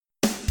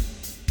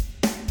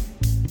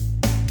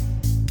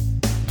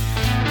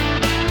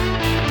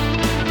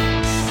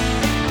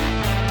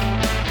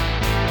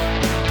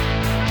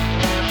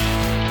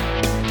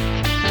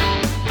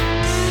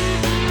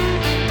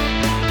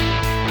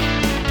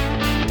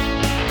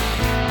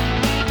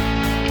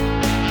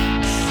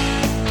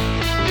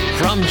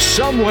From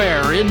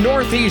somewhere in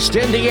Northeast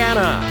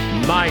Indiana,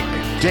 Mike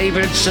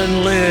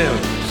Davidson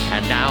lives.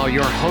 And now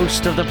your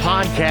host of the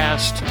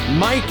podcast,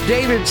 Mike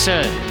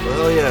Davidson.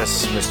 Well,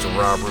 yes, Mr.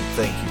 Robert,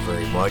 thank you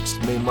very much.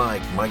 It's me,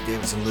 Mike. Mike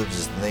Davidson Lives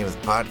is the name of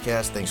the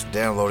podcast. Thanks for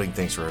downloading.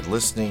 Thanks for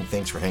listening.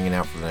 Thanks for hanging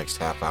out for the next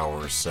half hour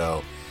or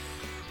so.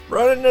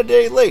 Running a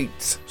day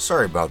late.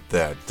 Sorry about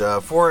that.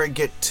 Before I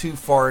get too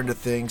far into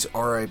things,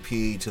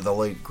 R.I.P. to the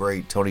late,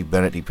 great Tony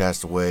Bennett. He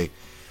passed away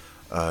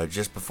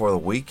just before the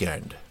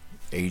weekend,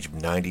 age of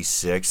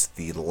 96.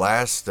 The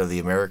last of the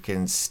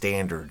American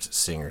Standards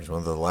singers, one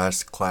of the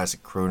last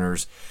classic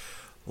crooners.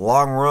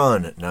 Long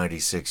run,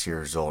 96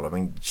 years old. I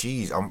mean,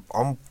 geez,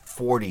 I'm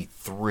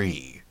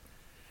 43.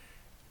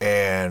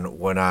 And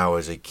when I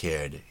was a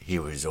kid, he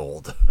was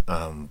old.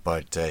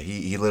 But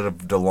he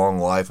lived a long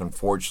life.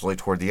 Unfortunately,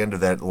 toward the end of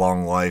that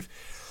long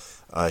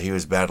life, he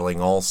was battling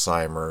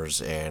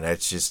Alzheimer's. And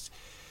it's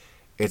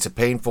a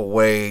painful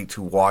way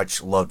to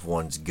watch loved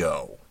ones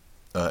go.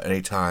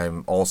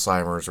 Anytime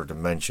Alzheimer's or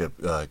dementia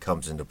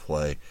comes into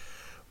play.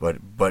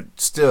 But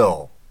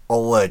still, a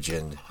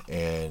legend.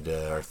 And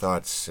our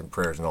thoughts and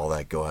prayers and all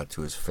that go out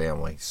to his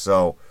family.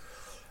 So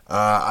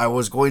I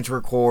was going to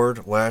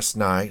record last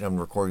night. I'm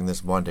recording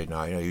this Monday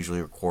night. I usually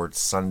record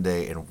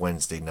Sunday and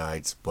Wednesday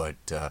nights, but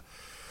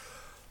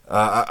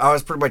I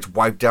was pretty much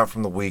wiped out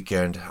from the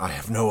weekend. I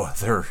have no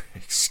other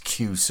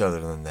excuse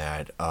other than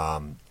that. I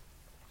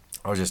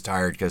was just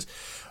tired because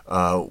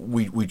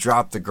we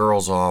dropped the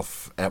girls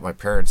off at my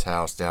parents'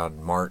 house down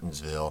in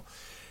Martinsville,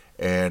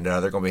 and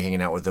they're going to be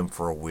hanging out with them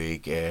for a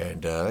week.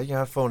 And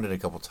I phoned in a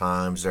couple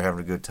times. They're having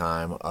a good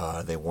time.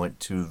 They went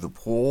to the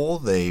pool.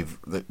 They've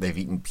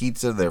eaten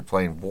pizza. They're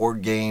playing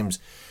board games.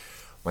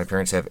 My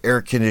parents have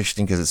air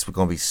conditioning because it's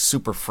going to be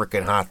super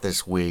freaking hot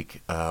this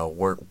week.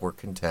 We're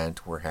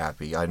content. We're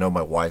happy. I know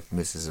my wife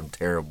misses them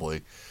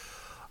terribly.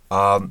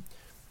 But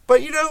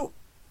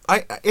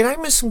I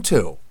miss them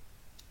too.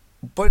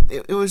 But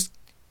it was,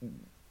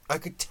 I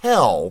could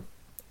tell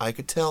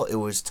it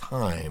was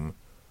time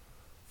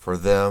for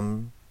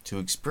them to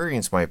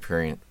experience my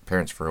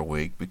parents for a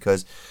week,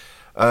 because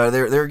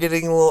they're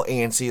getting a little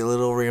antsy, a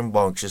little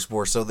rambunctious,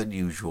 more so than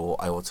usual.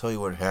 I will tell you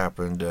what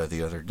happened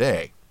the other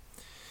day.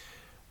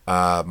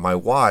 My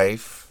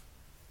wife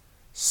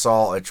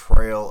saw a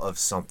trail of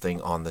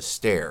something on the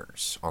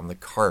stairs, on the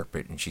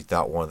carpet, and she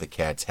thought one of the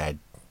cats had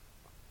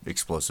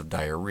explosive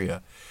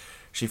diarrhea.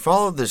 She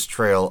followed this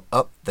trail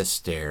up the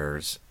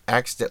stairs,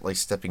 accidentally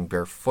stepping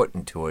barefoot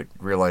into it,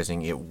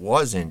 realizing it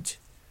wasn't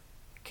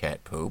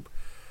cat poop,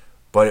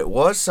 but it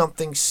was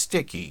something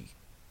sticky.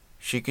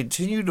 She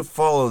continued to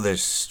follow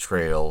this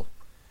trail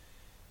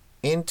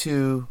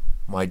into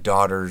my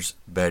daughter's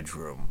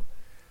bedroom.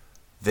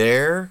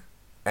 There,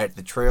 at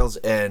the trail's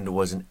end,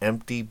 was an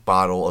empty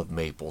bottle of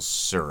maple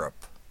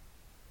syrup.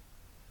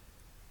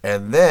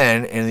 And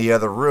then, in the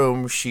other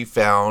room, she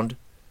found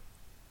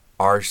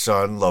our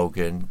son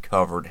Logan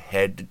covered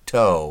head to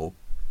toe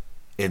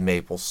in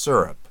maple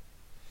syrup.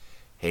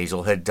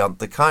 Hazel had dumped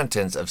the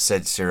contents of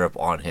said syrup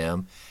on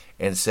him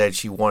and said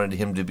she wanted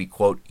him to be,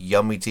 quote,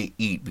 yummy to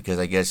eat, because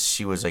I guess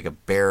she was like a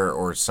bear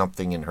or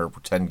something in her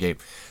pretend game.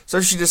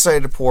 So she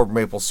decided to pour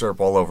maple syrup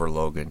all over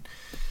Logan.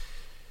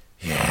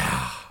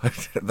 Yeah,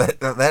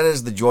 that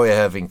is the joy of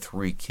having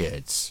 3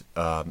 kids,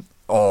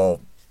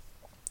 all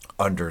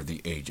under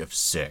the age of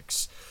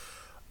 6.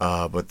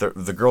 But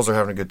the girls are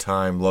having a good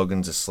time.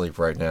 Logan's asleep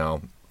right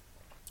now.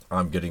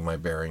 I'm getting my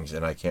bearings,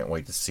 and I can't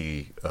wait to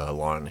see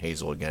Lon and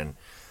Hazel again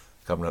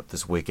coming up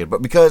this weekend.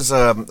 But because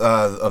of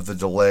the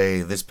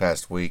delay this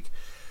past week,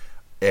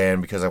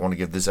 and because I want to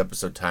give this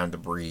episode time to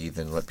breathe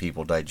and let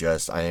people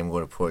digest, I am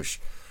going to push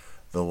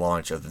the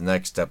launch of the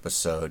next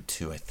episode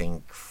to, I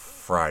think,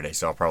 Friday.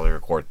 So I'll probably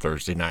record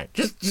Thursday night.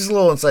 Just a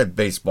little inside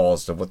baseball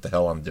as to what the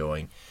hell I'm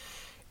doing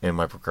in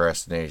my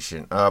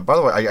procrastination. By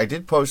the way, I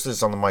did post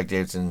this on the Mike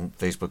Davidson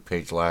Facebook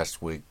page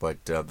last week,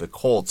 but the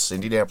Colts,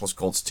 Indianapolis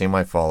Colts team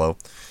I follow,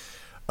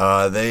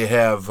 they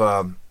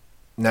have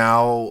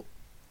now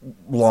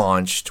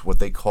launched what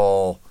they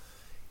call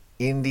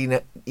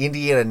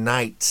Indiana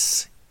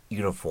Knights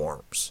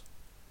uniforms.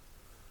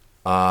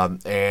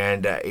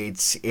 And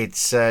it's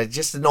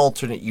just an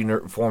alternate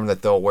uniform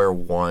that they'll wear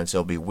once.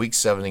 It'll be Week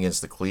 7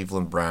 against the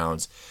Cleveland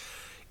Browns.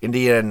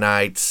 Indiana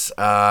Knights,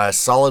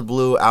 solid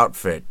blue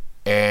outfit.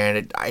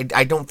 And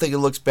I don't think it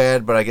looks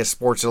bad, but I guess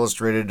Sports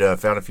Illustrated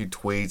found a few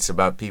tweets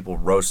about people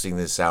roasting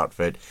this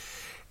outfit.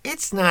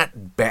 It's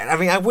not bad. I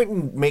mean, I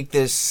wouldn't make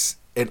this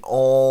an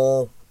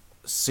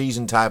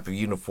all-season type of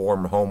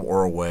uniform, home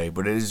or away,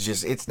 but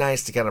it's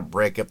nice to kind of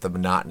break up the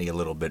monotony a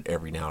little bit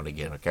every now and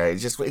again, okay?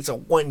 It's a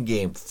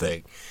one-game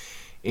thing.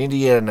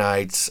 Indiana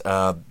Knights, it's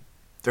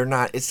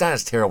not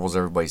as terrible as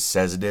everybody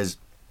says it is,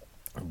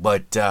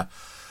 but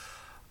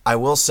I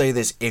will say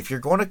this: if you're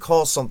going to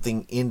call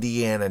something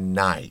Indiana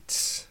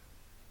Nights,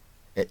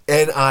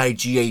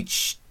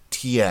 Nights,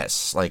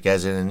 like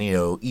as in,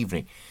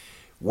 evening,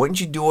 wouldn't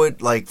you do it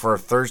like for a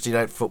Thursday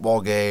night football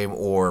game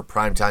or a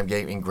primetime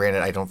game? And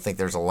granted, I don't think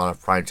there's a lot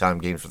of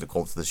primetime games for the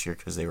Colts this year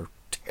because they were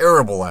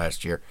terrible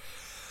last year.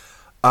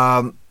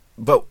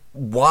 But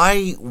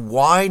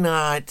why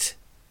not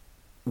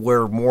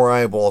where more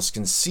eyeballs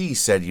can see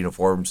said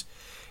uniforms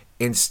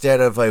instead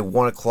of a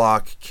 1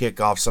 o'clock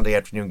kickoff Sunday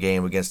afternoon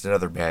game against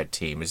another bad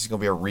team? This is going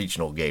to be a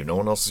regional game. No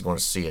one else is going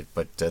to see it,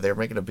 but they're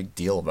making a big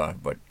deal about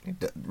it, but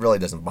it really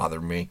doesn't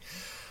bother me.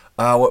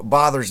 What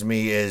bothers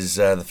me is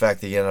the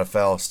fact that the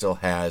NFL still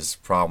has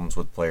problems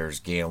with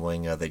players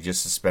gambling. They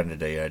just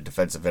suspended a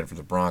defensive end for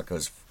the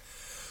Broncos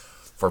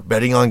for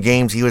betting on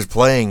games he was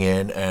playing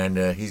in,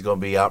 and he's going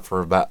to be out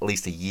for about at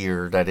least a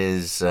year. That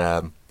is,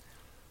 in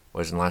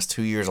the last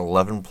 2 years,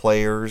 11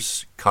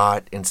 players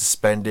caught and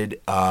suspended,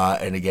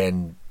 and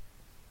again,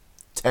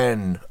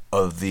 10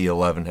 of the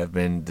 11 have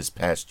been this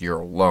past year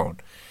alone.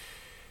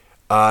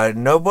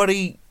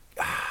 Nobody,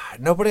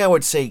 I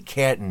would say,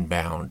 cat and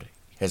bound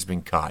has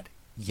been caught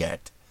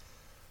yet.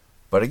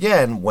 But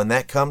again, when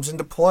that comes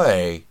into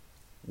play,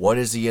 what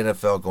is the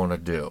NFL going to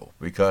do?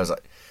 Because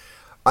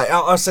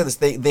I'll say this,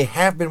 they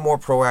have been more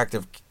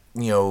proactive,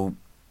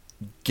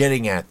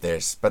 getting at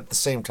this, but at the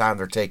same time,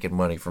 they're taking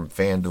money from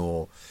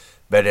FanDuel,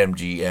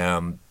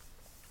 BetMGM,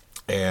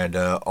 and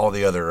all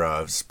the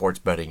other sports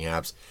betting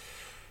apps.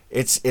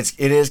 It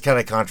is kind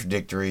of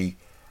contradictory.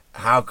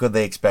 How could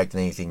they expect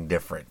anything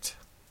different?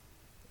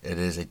 It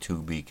is a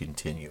to be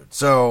continued.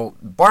 So,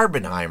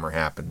 Barbenheimer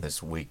happened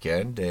this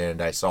weekend,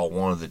 and I saw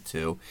one of the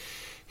two.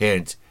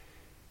 Hint,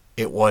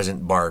 it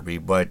wasn't Barbie,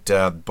 but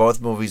both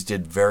movies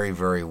did very,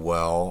 very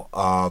well.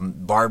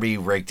 Barbie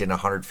raked in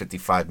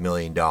 $155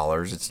 million.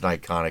 It's an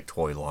iconic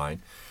toy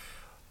line.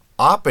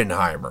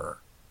 Oppenheimer,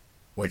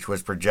 which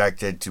was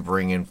projected to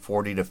bring in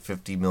 $40 to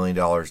 $50 million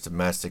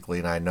domestically,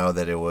 and I know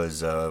that it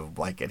was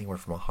anywhere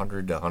from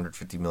 $100 to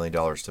 $150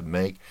 million to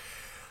make.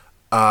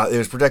 It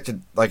was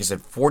projected, like I said,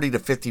 $40 to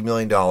 $50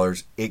 million.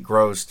 It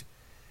grossed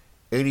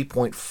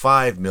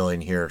 $80.5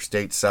 million here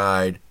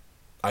stateside.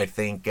 I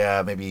think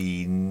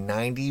maybe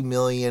 $90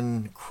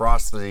 million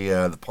across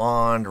the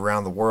pond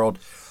around the world.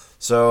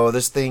 So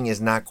this thing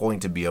is not going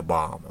to be a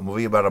bomb. A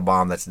movie about a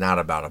bomb that's not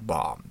about a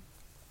bomb.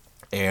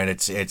 And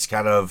it's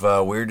kind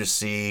of weird to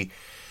see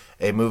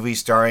a movie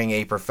starring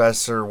a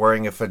professor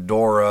wearing a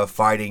fedora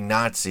fighting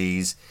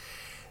Nazis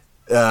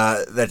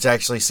that's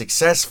actually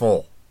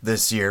successful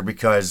this year,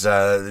 because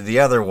the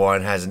other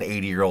one has an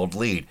 80-year-old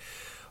lead.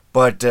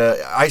 But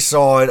I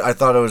saw it. I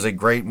thought it was a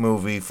great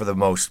movie for the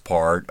most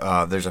part.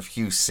 There's a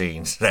few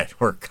scenes that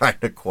were kind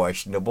of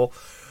questionable.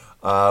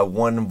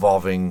 One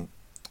involving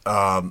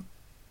a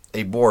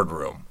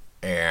boardroom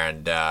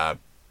and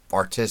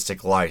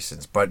artistic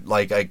license. But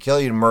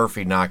Cillian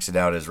Murphy knocks it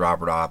out as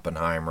Robert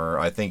Oppenheimer.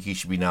 I think he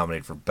should be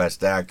nominated for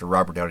Best Actor.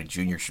 Robert Downey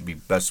Jr. should be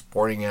Best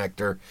Supporting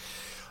Actor.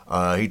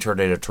 He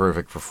turned in a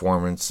terrific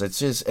performance. It's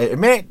just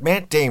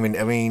Matt Damon.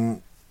 I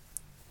mean,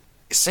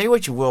 say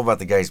what you will about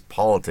the guy's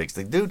politics,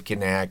 the dude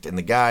can act, and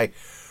the guy,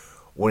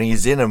 when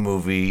he's in a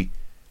movie,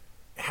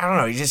 I don't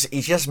know,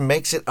 he just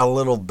makes it a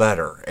little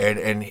better.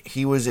 And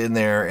he was in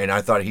there, and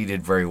I thought he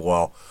did very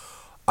well.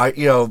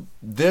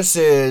 This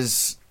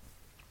is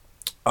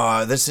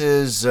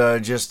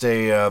just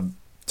a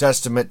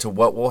testament to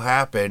what will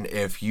happen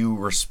if you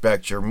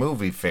respect your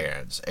movie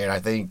fans. And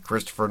I think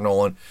Christopher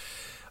Nolan,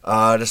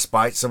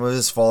 despite some of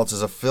his faults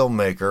as a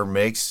filmmaker,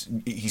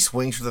 he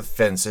swings for the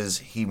fences.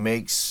 He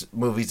makes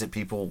movies that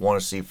people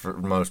want to see for the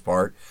most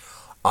part.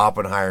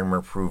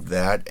 Oppenheimer proved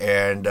that,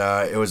 and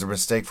it was a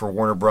mistake for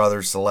Warner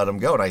Brothers to let him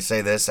go. And I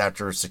say this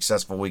after a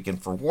successful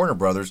weekend for Warner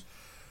Brothers,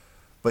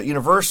 but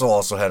Universal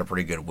also had a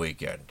pretty good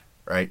weekend,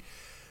 right?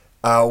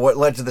 What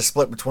led to the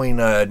split between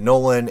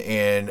Nolan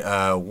and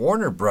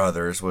Warner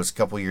Brothers was a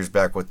couple years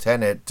back with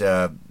Tenet.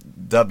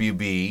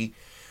 WB,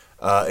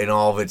 in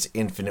all of its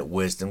infinite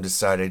wisdom,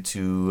 decided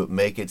to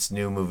make its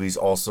new movies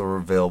also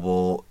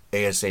available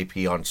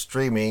ASAP on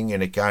streaming,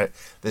 and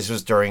this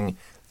was during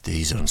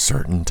these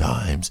uncertain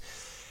times,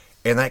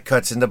 and that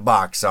cuts into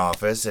box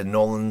office. And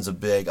Nolan's a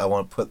big I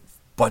want to put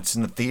butts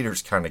in the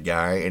theaters kind of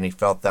guy, and he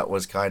felt that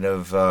was kind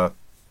of a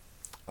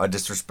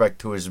disrespect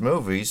to his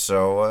movie,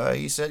 so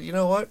he said, you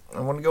know what, I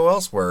want to go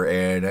elsewhere,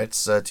 and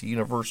that's to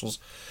Universal's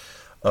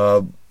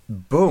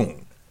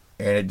boon.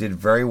 And it did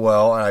very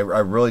well. I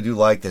really do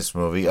like this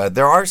movie.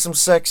 There are some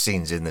sex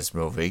scenes in this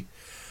movie.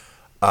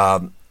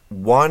 In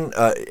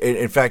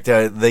fact,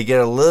 they get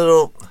a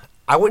little,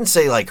 I wouldn't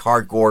say like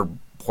hardcore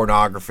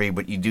pornography,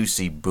 but you do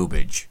see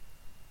boobage.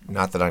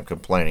 Not that I'm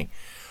complaining.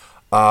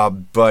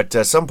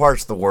 But some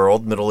parts of the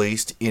world, Middle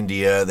East,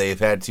 India, they've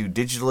had to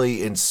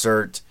digitally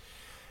insert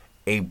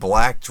a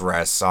black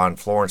dress on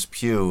Florence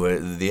Pugh,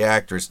 the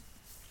actress,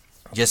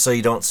 just so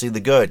you don't see the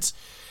goods.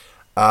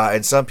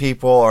 And some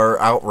people are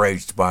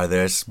outraged by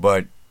this,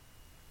 but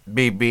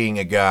me being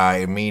a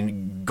guy,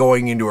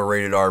 going into a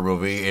rated R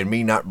movie, and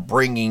me not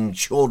bringing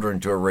children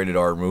to a rated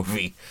R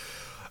movie,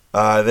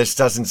 this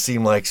doesn't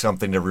seem like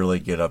something to really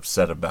get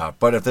upset about.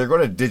 But if they're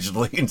going to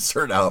digitally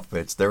insert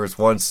outfits, there was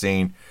one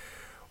scene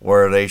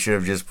where they should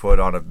have just put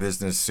on a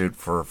business suit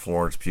for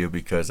Florence Pugh,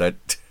 because I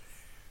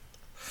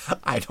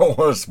don't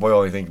want to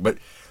spoil anything, but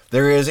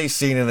there is a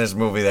scene in this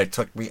movie that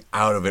took me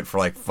out of it for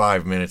like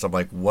 5 minutes. I'm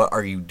like, what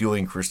are you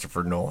doing,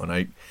 Christopher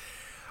Nolan?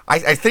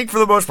 I think for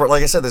the most part,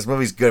 like I said, this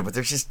movie's good, but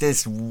there's just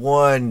this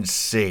one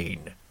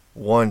scene.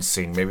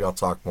 Maybe I'll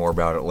talk more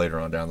about it later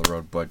on down the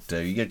road, but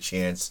you get a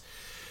chance.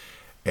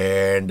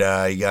 And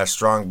you got a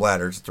strong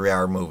bladder. It's a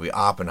 3-hour movie.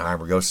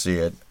 Oppenheimer, go see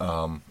it.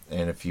 And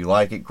if you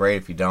like it, great.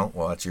 If you don't,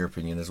 well, that's your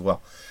opinion as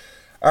well.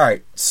 All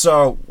right,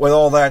 so with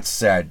all that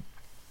said,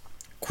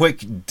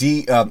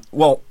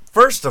 well,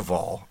 first of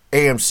all,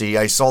 AMC,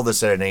 I saw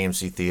this at an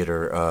AMC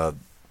theater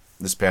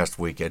this past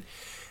weekend.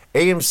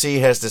 AMC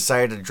has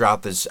decided to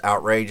drop this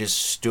outrageous,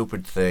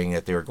 stupid thing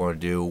that they were going to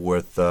do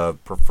with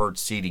preferred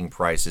seating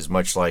prices,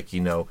 much like,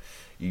 you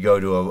go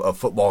to a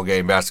football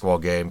game, basketball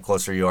game,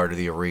 closer you are to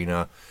the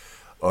arena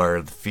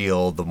or the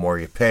field, the more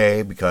you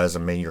pay, because,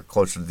 you're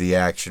closer to the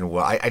action.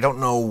 Well, I don't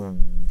know.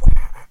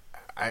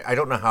 I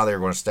don't know how they were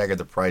going to stagger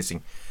the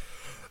pricing,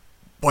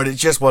 but it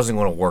just wasn't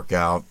going to work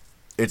out.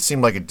 It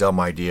seemed like a dumb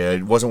idea.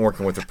 It wasn't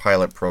working with their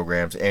pilot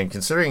programs, and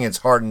considering it's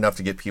hard enough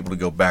to get people to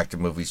go back to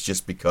movies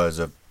just because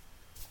of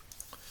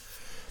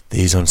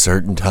these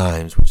uncertain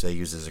times, which they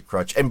use as a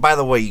crutch. And by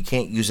the way, you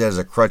can't use that as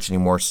a crutch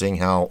anymore, seeing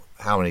how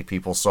many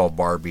people saw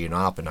Barbie and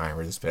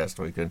Oppenheimer this past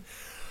weekend.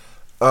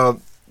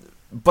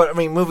 But,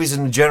 movies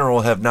in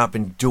general have not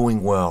been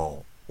doing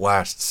well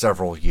last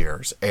several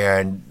years.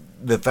 And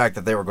the fact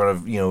that they were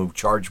going to,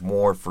 charge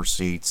more for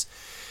seats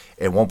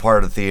in one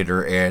part of the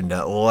theater and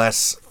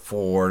less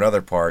for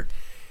another part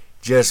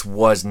just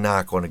was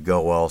not going to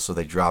go well, so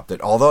they dropped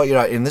it. Although,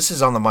 and this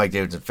is on the Mike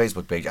Davidson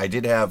Facebook page, I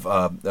did have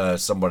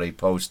somebody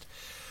post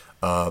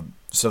some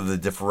of the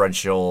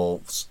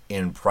differentials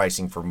in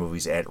pricing for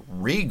movies at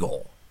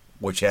Regal,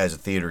 which has a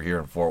theater here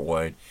in Fort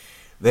Wayne.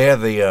 They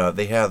have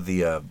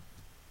the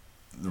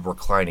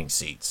reclining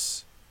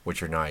seats,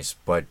 which are nice,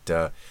 but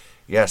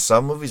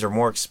some movies are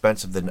more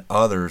expensive than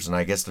others, and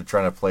I guess they're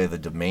trying to play the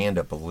demand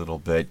up a little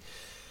bit.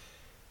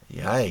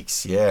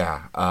 Yikes!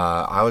 Yeah,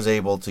 I was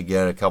able to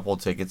get a couple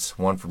of tickets,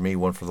 one for me,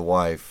 one for the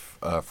wife,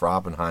 for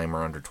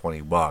Oppenheimer under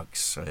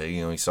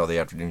 $20. We saw the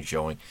afternoon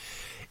showing.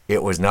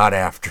 It was not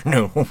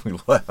afternoon when we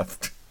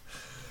left.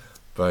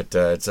 But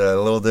it's a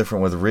little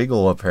different with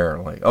Regal,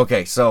 apparently.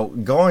 Okay, so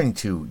going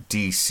to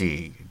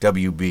DC,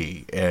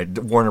 WB,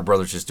 and Warner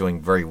Brothers is doing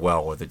very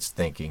well with its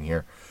thinking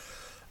here.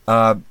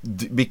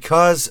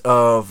 Because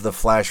of the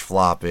Flash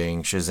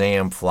flopping,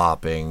 Shazam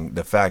flopping,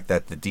 the fact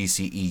that the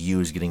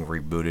DCEU is getting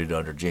rebooted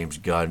under James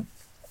Gunn,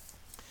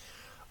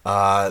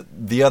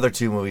 the other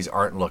two movies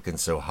aren't looking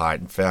so hot.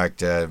 In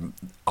fact,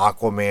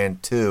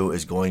 Aquaman 2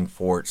 is going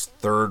for its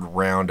third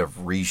round of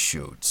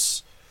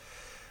reshoots,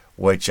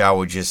 which I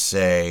would just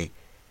say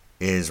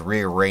is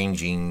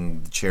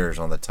rearranging the chairs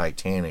on the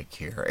Titanic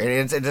here. And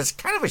it's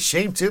kind of a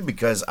shame, too,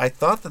 because I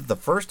thought that the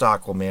first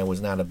Aquaman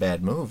was not a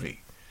bad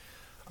movie.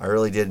 I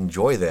really did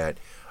enjoy that.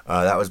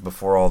 That was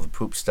before all the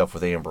poop stuff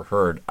with Amber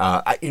Heard.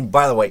 And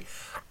by the way,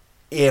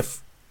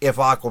 if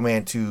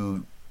Aquaman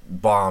 2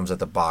 bombs at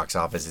the box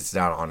office, it's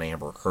not on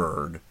Amber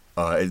Heard.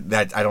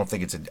 That I don't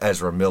think it's an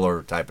Ezra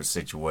Miller type of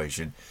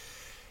situation.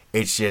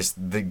 It's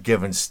just the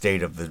given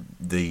state of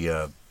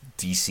the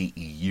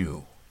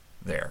DCEU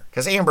there,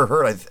 because Amber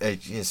Heard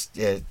it's just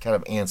kind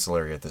of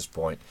ancillary at this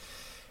point.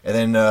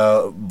 And then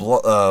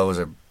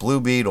Blue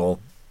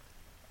Beetle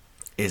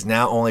is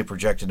now only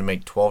projected to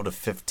make 12 to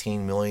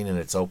 15 million in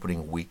its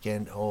opening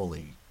weekend.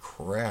 Holy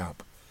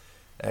crap,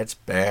 that's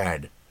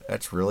bad.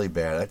 That's really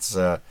bad. That's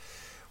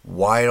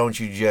why don't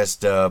you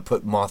just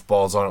put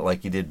mothballs on it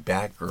like you did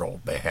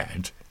Batgirl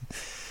bad?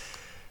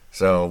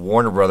 So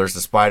Warner Brothers,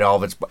 despite all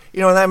of its,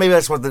 maybe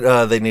that's what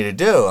they need to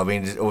do.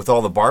 With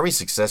all the Barbie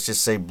success,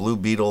 just say Blue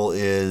Beetle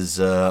is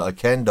a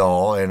Ken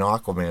doll and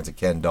Aquaman's a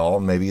Ken doll,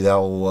 and maybe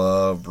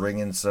that'll bring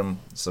in some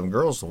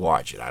girls to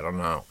watch it. I don't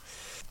know.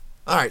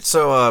 All right,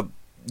 so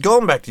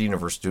going back to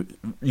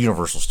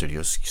Universal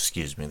Studios,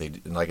 excuse me.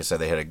 Like I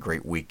said, they had a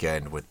great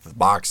weekend with the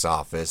box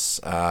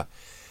office.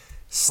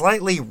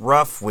 Slightly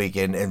rough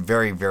weekend, and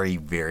very, very,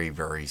 very,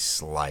 very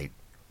slight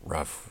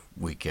rough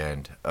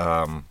weekend.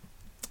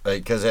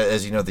 Because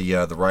as you know,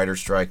 the writer's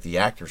strike, the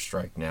actor's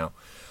strike now,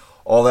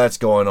 all that's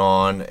going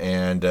on,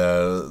 and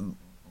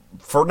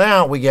for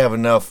now we have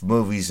enough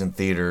movies in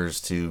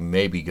theaters to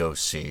maybe go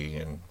see,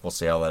 and we'll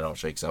see how that all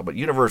shakes out. But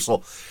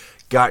Universal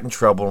got in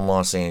trouble in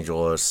Los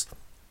Angeles,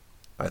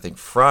 I think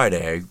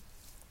Friday.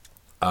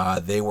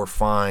 They were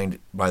fined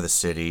by the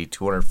city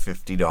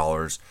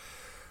 $250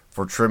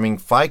 for trimming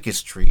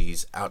ficus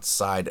trees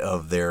outside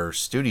of their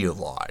studio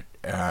lot.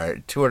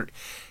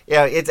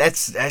 Yeah,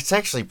 it's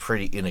actually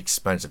pretty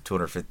inexpensive,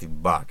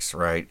 $250,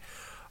 right?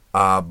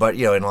 But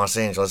in Los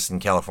Angeles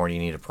and California,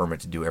 you need a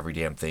permit to do every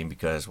damn thing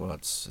because, well,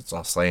 it's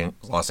Los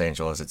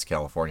Angeles, it's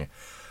California.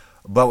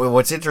 But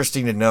what's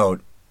interesting to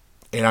note,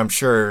 and I'm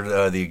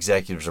sure the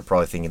executives are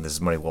probably thinking this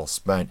is money well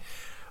spent,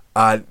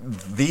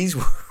 these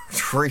were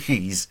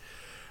trees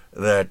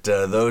that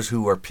those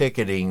who were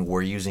picketing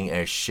were using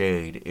as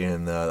shade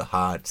in the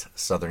hot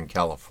Southern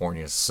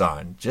California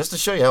sun. Just to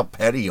show you how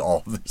petty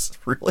all this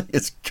really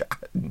has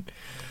gotten.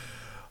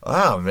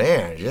 Oh,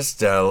 man,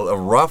 just a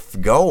rough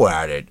go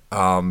at it.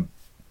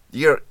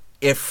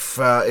 if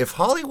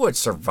Hollywood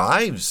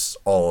survives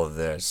all of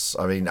this,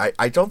 I mean,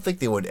 I don't think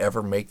they would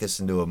ever make this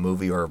into a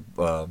movie or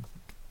a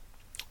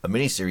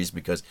miniseries,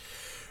 because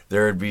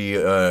there would be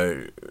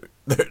it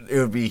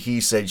would be he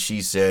said,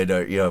 she said,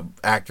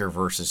 actor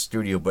versus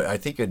studio. But I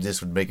think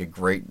this would make a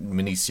great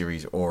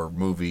miniseries or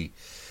movie,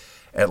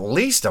 at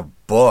least a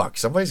book.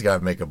 Somebody's got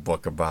to make a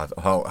book about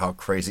how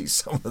crazy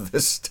some of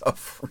this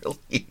stuff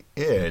really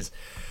is.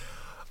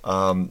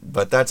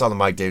 But that's on the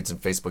Mike Davidson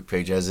Facebook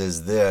page, as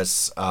is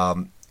this.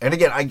 And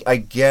again, I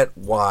get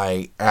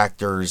why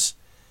actors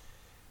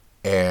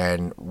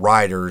and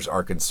writers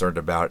are concerned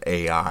about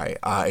AI.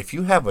 If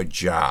you have a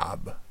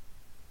job,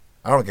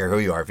 I don't care who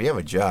you are, if you have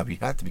a job, you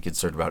have to be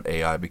concerned about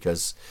AI,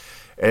 because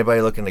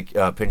anybody looking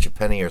to pinch a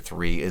penny or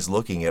three is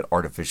looking at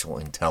artificial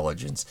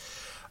intelligence.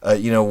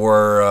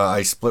 Where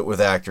I split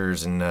with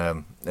actors and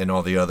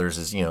all the others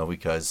is,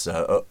 because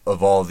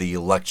of all the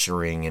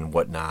lecturing and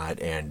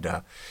whatnot,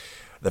 and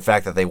the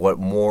fact that they want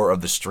more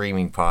of the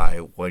streaming pie,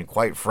 when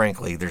quite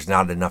frankly, there's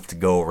not enough to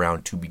go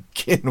around to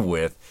begin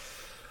with.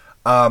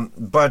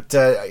 But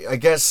I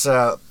guess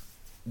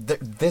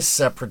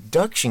this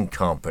production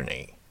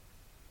company,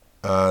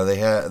 they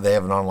have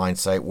an online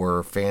site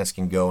where fans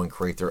can go and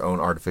create their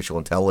own artificial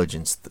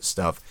intelligence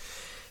stuff.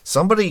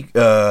 Somebody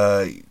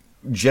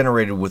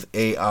generated with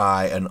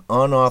AI an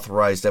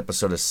unauthorized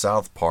episode of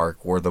South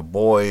Park where the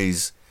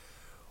boys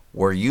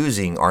were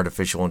using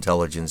artificial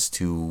intelligence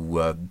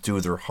to do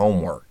their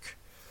homework.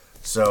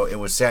 So it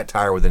was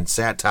satire within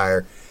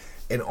satire,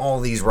 and all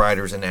these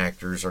writers and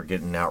actors are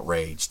getting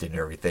outraged and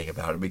everything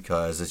about it,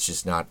 because it's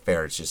just not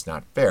fair. It's just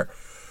not fair.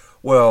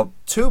 Well,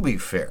 to be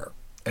fair,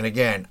 and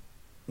again,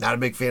 not a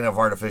big fan of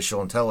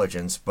artificial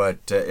intelligence, but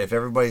if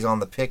everybody's on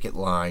the picket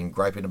line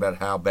griping about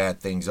how bad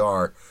things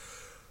are,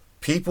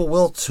 people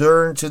will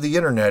turn to the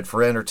internet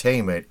for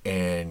entertainment,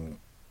 and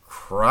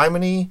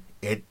criminy,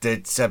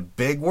 it's a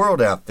big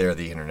world out there,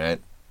 the internet,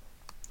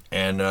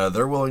 and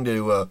they're willing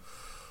to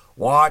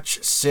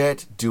watch,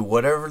 sit, do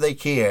whatever they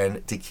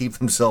can to keep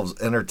themselves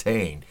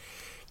entertained.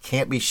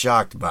 Can't be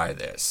shocked by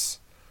this.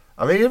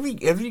 I mean,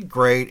 it'd be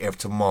great if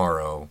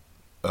tomorrow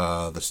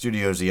the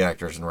studios, the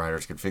actors and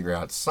writers could figure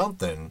out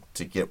something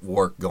to get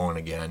work going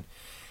again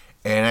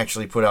and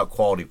actually put out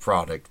quality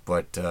product.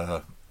 But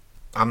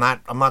I'm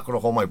not going to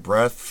hold my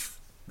breath,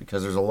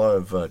 because there's a lot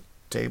of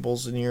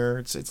tables in here.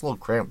 It's a little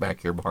cramped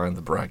back here behind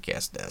the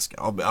broadcast desk.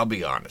 I'll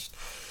be honest.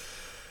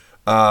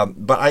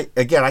 But I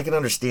can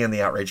understand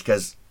the outrage,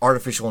 because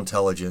artificial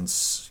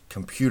intelligence,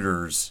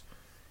 computers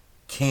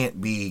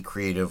can't be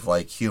creative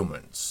like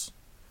humans.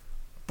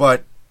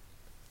 But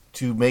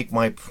to make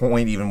my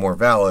point even more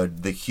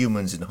valid, the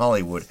humans in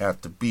Hollywood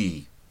have to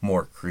be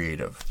more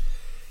creative.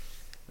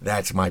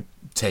 That's my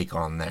take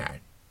on that.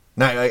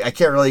 Now, I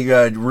can't really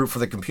root for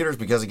the computers,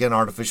 because, again,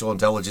 artificial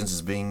intelligence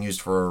is being used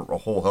for a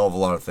whole hell of a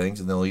lot of things,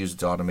 and they'll use it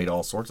to automate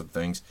all sorts of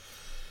things.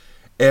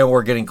 And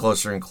we're getting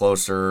closer and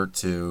closer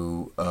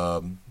to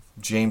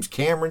James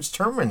Cameron's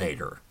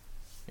Terminator.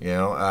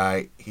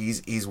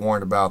 He's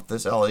warned about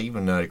this.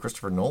 Even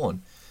Christopher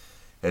Nolan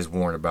has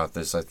warned about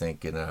this, I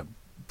think, in a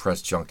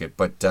press junket.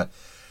 But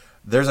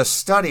there's a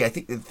study, I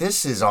think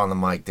this is on the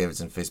Mike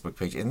Davidson Facebook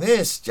page, and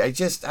this, I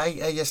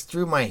just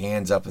threw my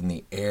hands up in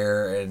the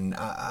air, and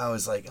I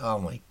was like, oh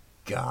my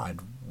God,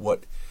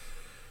 what?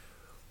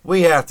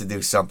 We have to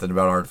do something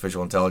about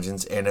artificial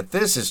intelligence, and if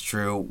this is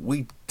true,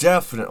 we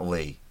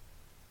definitely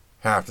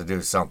have to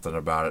do something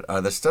about it.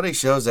 The study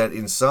shows that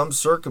in some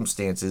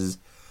circumstances,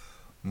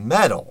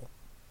 metal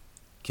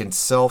can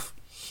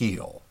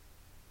self-heal.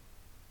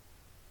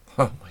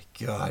 Oh my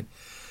God.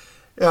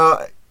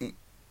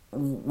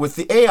 With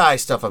the AI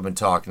stuff I've been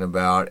talking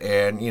about,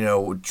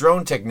 and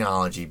drone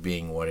technology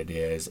being what it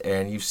is,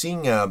 and you've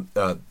seen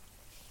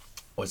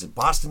was it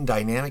Boston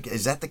Dynamic?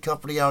 Is that the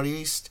company out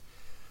east?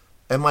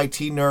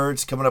 MIT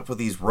nerds coming up with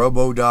these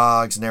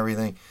robo-dogs and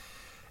everything.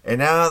 And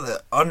now,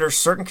 under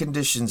certain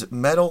conditions,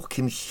 metal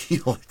can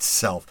heal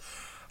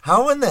itself.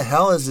 How in the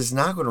hell is this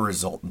not going to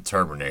result in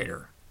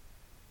Terminator?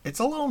 It's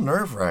a little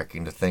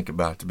nerve-wracking to think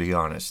about, to be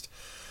honest.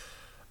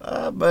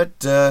 But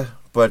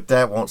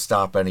that won't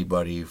stop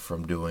anybody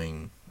from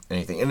doing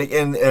anything.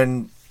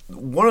 And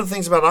one of the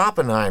things about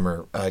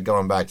Oppenheimer,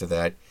 going back to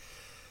that,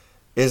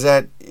 is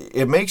that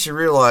it makes you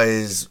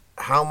realize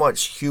how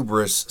much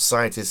hubris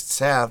scientists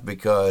have,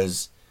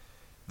 because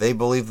they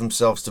believe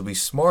themselves to be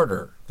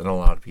smarter than a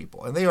lot of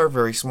people. And they are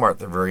very smart.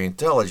 They're very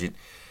intelligent.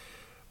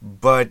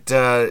 But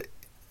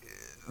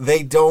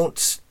they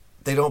don't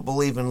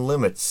believe in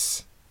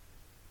limits.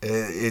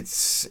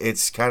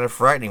 It's kind of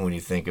frightening when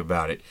you think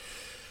about it.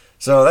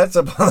 So that's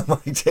about the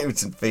Mike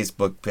Davidson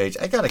Facebook page.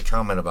 I got a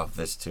comment about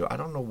this too. I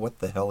don't know what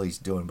the hell he's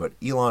doing, but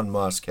Elon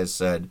Musk has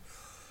said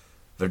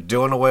they're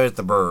doing away with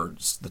the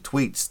birds, the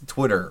tweets, the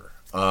Twitter.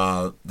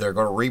 They're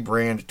going to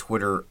rebrand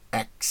Twitter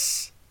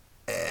X.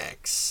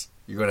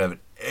 You're going to have an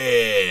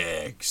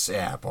X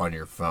app on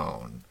your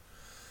phone.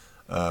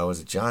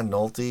 Was it John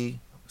Nolte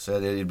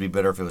said it'd be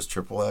better if it was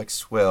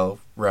XXX? Well,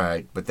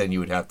 right, but then you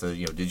would have to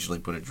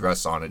digitally put a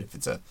dress on it if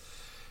it's a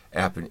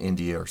app in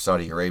India or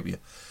Saudi Arabia.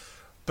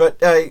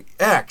 But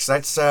X,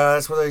 that's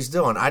what he's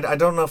doing. I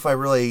don't know if I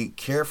really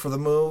care for the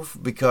move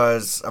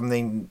because, I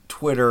mean,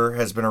 Twitter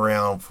has been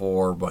around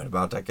for,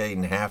 about a decade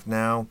and a half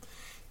now.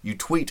 You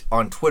tweet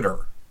on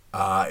Twitter.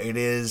 It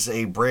is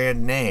a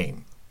brand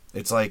name.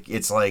 It's like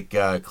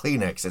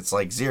Kleenex. It's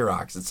like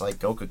Xerox. It's like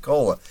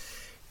Coca-Cola.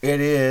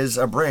 It is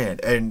a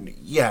brand. And,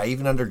 yeah,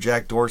 even under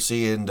Jack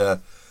Dorsey and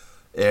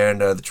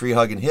the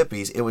tree-hugging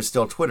hippies, it was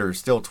still Twitter,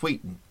 still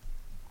tweeting.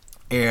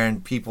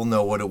 And people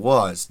know what it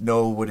was,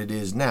 know what it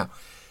is now.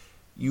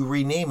 You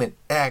rename it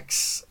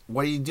X,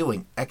 what are you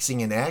doing?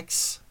 Xing an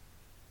X?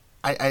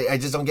 I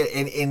just don't get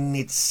it. And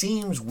it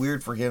seems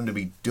weird for him to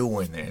be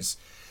doing this,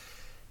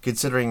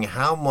 considering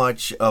how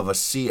much of a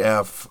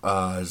CF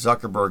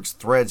Zuckerberg's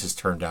Threads has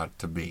turned out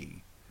to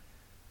be.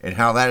 And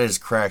how that has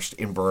crashed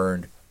and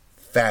burned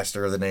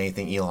faster than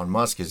anything Elon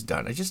Musk has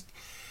done.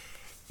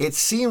 It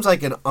seems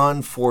like an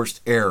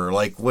unforced error.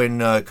 Like when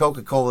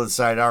Coca-Cola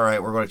decided, all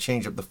right, we're going to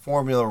change up the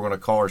formula. We're going to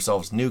call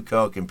ourselves New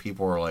Coke. And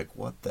people were like,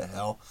 what the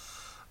hell?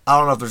 I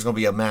don't know if there's going to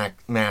be a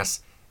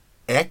mass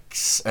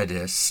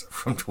exodus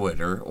from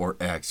Twitter or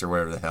X or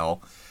whatever the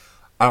hell.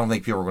 I don't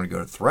think people are going to go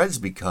to Threads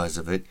because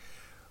of it.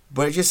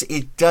 But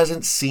it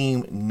doesn't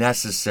seem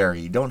necessary.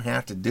 You don't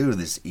have to do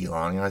this,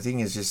 Elon. And I think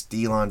it's just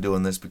Elon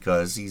doing this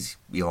because he's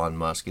Elon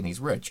Musk and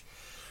he's rich.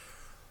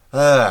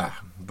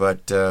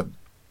 But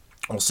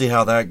we'll see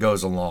how that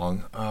goes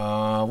along.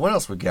 What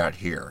else we got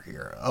here?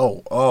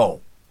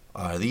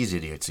 These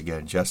idiots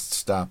again. Just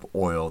Stop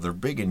Oil. They're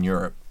big in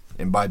Europe.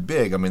 And by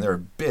big, I mean they're a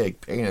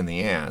big pain in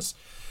the ass.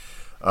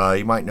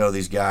 You might know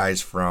these guys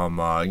from,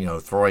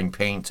 throwing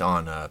paint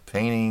on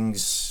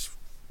paintings,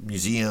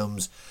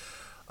 museums,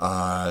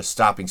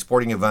 stopping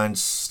sporting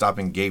events,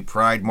 stopping gay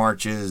pride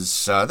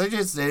marches. They're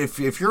just,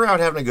 if you're out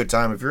having a good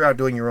time, if you're out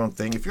doing your own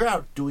thing, if you're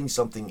out doing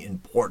something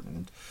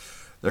important,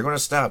 they're going to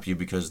stop you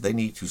because they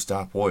need to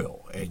stop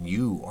oil. And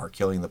you are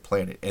killing the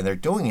planet. And they're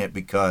doing it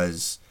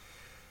because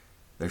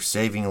they're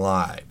saving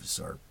lives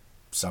or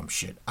some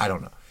shit. I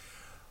don't know.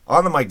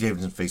 On the Mike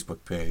Davidson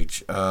Facebook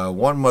page,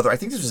 one mother, I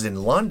think this was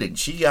in London,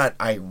 she got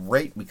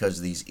irate because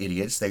of these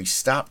idiots. They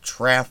stopped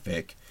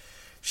traffic.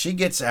 She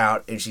gets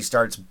out and she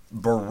starts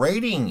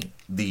berating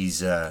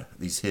these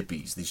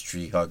hippies, these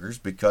tree huggers,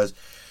 because,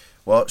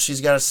 well,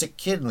 she's got a sick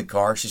kid in the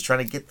car. She's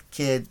trying to get the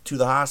kid to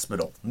the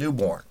hospital,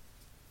 newborn,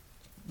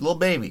 little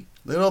baby,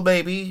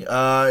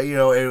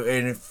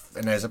 and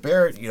as a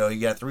parent,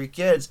 you got 3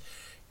 kids.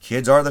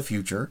 Kids are the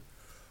future,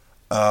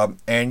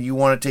 and you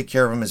want to take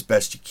care of them as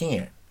best you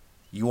can.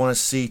 You want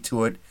to see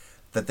to it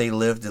that they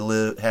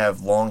have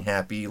long,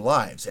 happy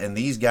lives. And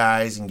these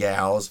guys and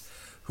gals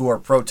who are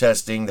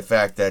protesting the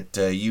fact that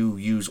you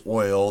use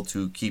oil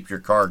to keep your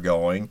car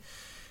going,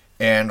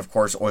 and of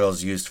course oil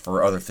is used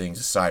for other things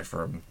aside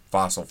from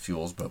fossil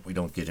fuels, but we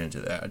don't get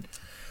into that.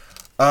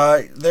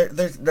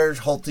 They're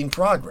halting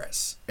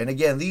progress. And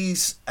again,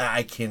 these,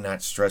 I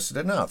cannot stress it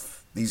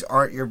enough, these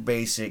aren't your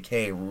basic,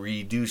 hey,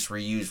 reduce,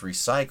 reuse,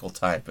 recycle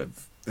type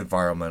of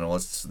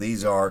environmentalists.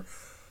 These are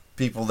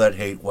people that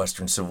hate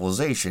Western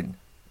civilization.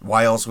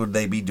 Why else would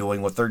they be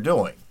doing what they're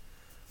doing?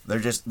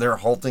 They're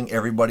halting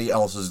everybody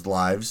else's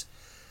lives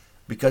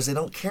because they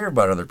don't care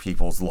about other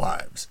people's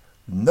lives.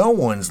 No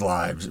one's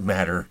lives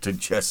matter to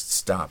Just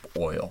Stop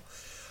Oil.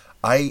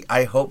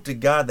 I hope to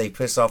God they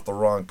piss off the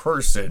wrong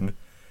person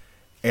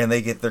and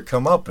they get their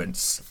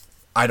comeuppance.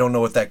 I don't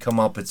know what that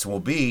comeuppance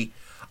will be.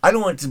 I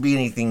don't want it to be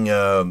anything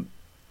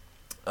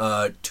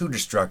too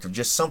destructive,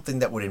 just something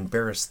that would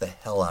embarrass the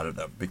hell out of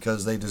them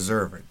because they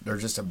deserve it. They're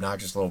just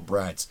obnoxious little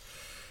brats.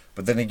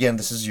 But then again,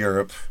 this is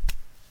Europe,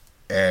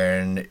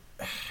 and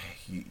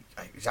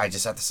I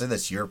just have to say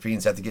this: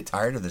 Europeans have to get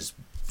tired of this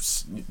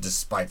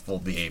despiteful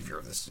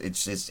behavior.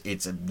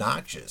 It's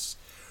obnoxious.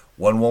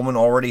 One woman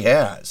already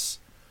has.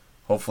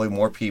 Hopefully,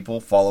 more people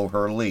follow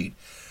her lead.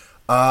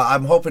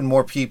 I'm hoping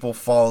more people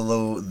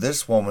follow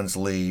this woman's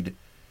lead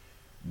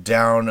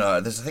down.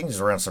 This thing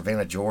is around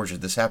Savannah, Georgia.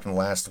 This happened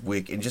last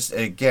week, and just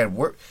again,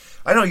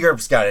 I know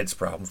Europe's got its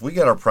problems. We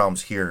got our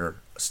problems here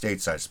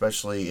stateside,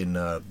 especially in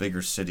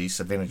bigger cities.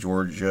 Savannah,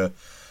 Georgia,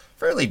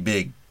 fairly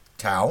big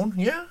town.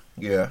 Yeah.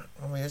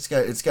 I mean, it's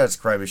got its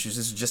crime issues.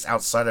 This is just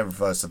outside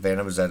of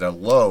Savannah. It was at a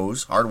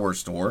Lowe's hardware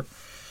store,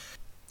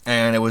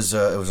 and it was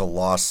a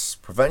loss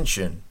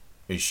prevention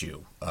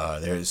issue.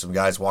 There's some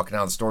guys walking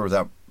out of the store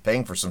without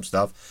paying for some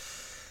stuff.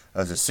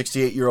 There was a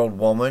 68-year-old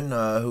woman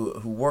who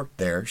worked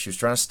there. She was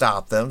trying to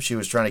stop them. She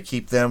was trying to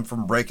keep them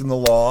from breaking the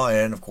law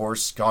and, of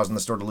course, causing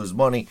the store to lose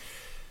money.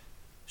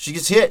 She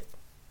gets hit,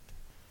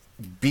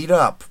 beat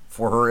up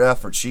for her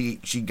effort. She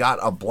got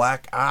a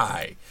black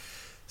eye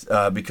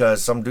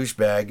because some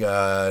douchebag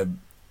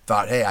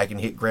thought, hey, I can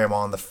hit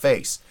grandma in the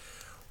face.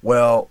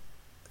 Well,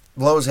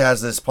 Lowe's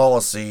has this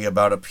policy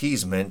about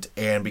appeasement,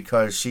 and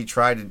because she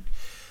tried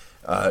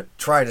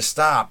to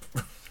stop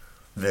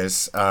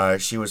this,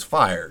 she was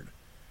fired.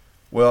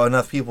 Well,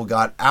 enough people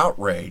got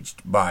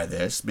outraged by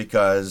this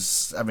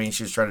because, I mean,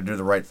 she was trying to do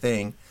the right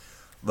thing.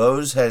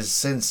 Lowe's has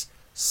since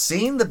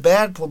seen the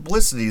bad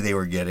publicity they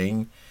were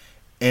getting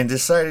and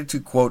decided to,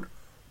 quote,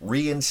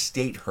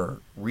 reinstate her,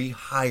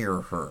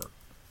 rehire her.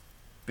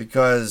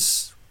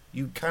 because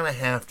you kind of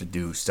have to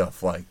do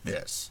stuff like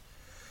this.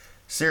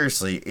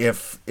 Seriously,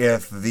 if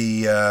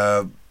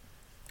the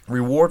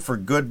reward for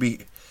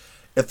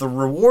if the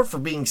reward for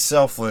being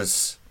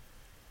selfless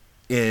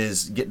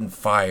is getting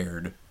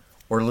fired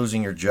or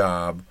losing your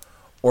job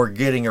or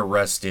getting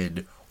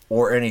arrested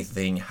or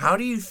anything, how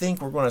do you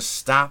think we're going to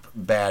stop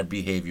bad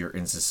behavior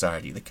in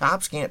society? The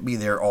cops can't be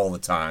there all the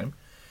time.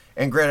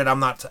 And granted,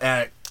 I'm not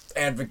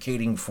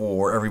advocating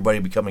for everybody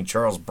becoming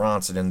Charles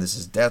Bronson and this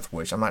is death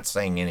wish. I'm not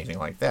saying anything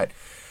like that.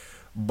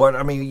 But,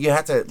 I mean, you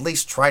have to at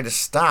least try to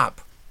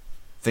stop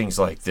things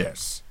like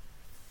this.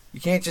 You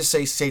can't just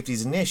say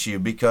safety's an issue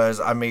because,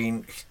 I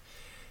mean,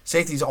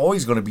 safety's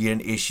always going to be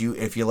an issue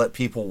if you let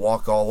people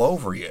walk all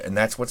over you. And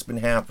that's what's been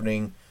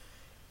happening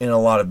in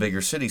a lot of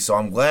bigger cities. So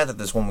I'm glad that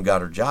this woman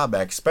got her job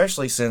back,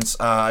 especially since,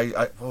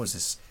 what was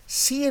this?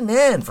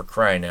 CNN, for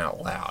crying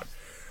out loud.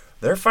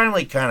 They're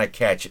finally kind of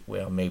catching,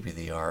 well, maybe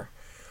they are.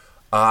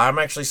 I'm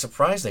actually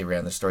surprised they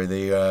ran the story.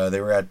 They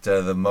were at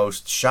the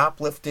most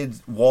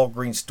shoplifted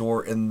Walgreens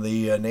store in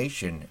the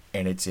nation,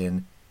 and it's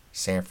in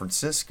San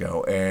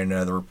Francisco. And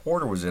the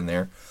reporter was in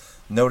there,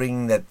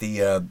 noting that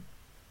the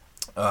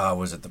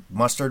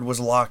mustard was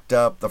locked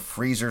up, the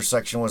freezer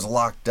section was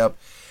locked up.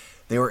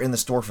 They were in the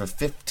store for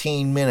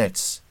 15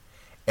 minutes,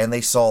 and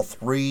they saw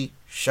 3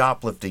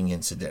 shoplifting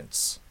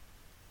incidents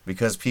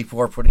because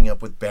people are putting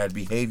up with bad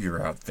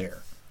behavior out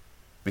there.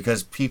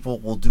 Because people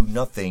will do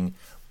nothing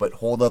but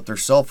hold up their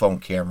cell phone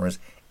cameras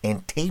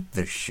and tape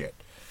this shit.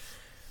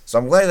 So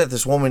I'm glad that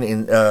this woman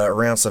in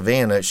around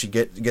Savannah, she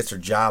gets her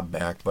job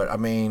back. But, I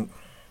mean,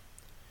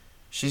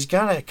 she's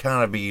got to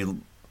kind of be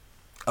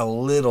a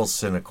little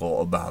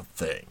cynical about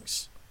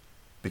things.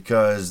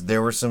 Because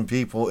there were some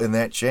people in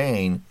that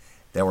chain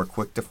that were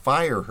quick to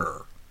fire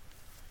her.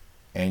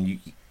 And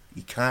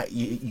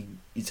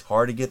it's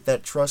hard to get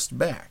that trust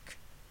back.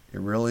 It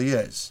really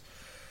is.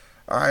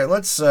 All right,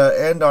 let's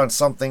end on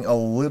something a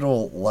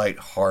little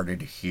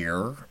lighthearted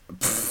here.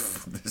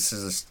 This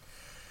is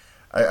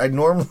I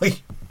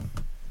normally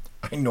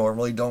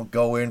don't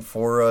go in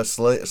for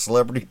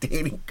celebrity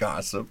dating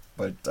gossip,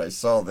 but I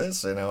saw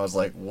this and I was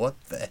like, what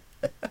the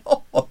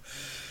hell?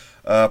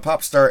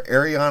 Pop star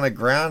Ariana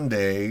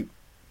Grande,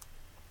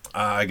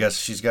 I guess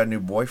she's got a new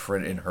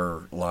boyfriend in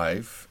her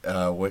life,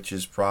 which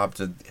is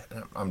prompted.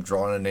 I'm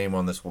drawing a name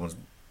on this woman's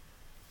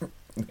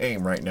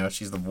name right now.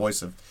 She's the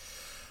voice of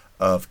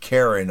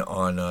Karen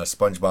on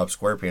SpongeBob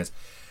SquarePants.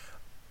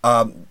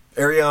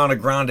 Ariana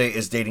Grande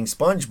is dating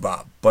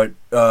SpongeBob, but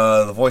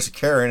the voice of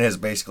Karen has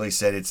basically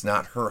said it's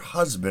not her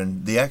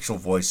husband, the actual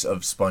voice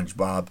of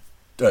SpongeBob,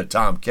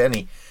 Tom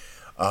Kenny.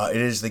 It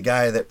is the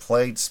guy that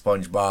played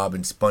SpongeBob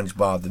in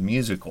SpongeBob the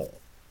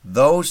Musical.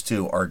 Those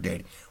two are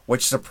dating,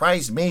 which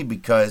surprised me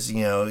because,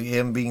 you know,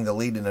 him being the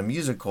lead in a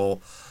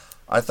musical,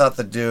 I thought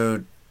the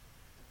dude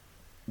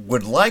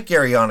would like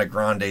Ariana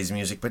Grande's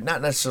music, but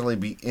not necessarily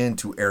be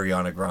into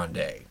Ariana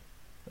Grande.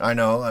 I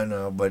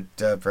know, but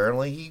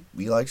apparently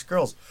he likes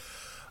girls.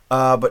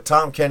 But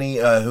Tom Kenny,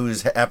 who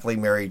is happily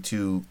married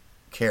to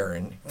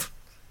Karen,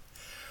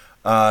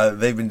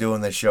 they've been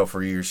doing this show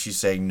for years. She's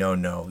saying,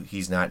 no,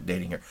 he's not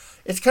dating her.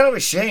 It's kind of a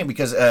shame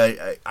because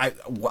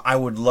I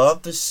would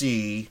love to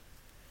see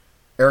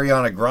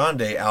Ariana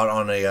Grande out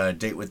on a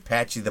date with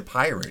Patchy the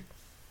Pirate,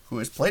 who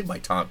is played by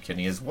Tom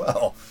Kenny as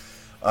well.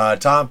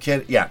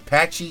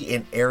 Patchy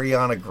and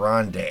Ariana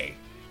Grande.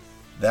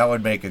 That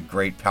would make a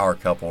great power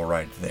couple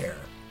right there.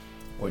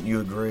 Wouldn't you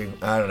agree?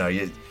 I don't know.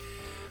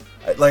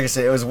 Like I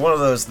said, it was one of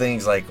those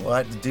things like,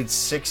 what? The dude's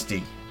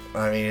 60.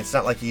 I mean, it's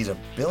not like he's a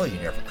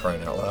billionaire for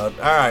crying out loud.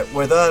 All right,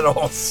 with that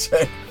all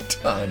said and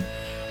done,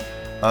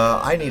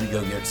 I need to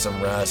go get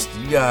some rest.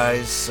 You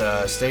guys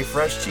stay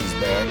fresh, cheese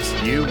bags.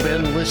 You've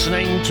been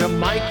listening to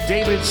Mike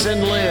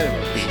Davidson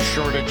Live. Be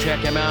sure to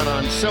check him out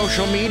on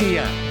social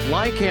media.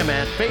 Like him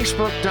at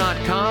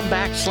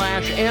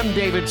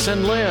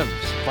facebook.com/mdavidsonlives.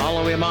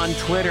 Follow him on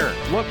Twitter.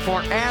 Look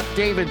for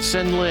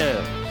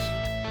 @DavidsonLives.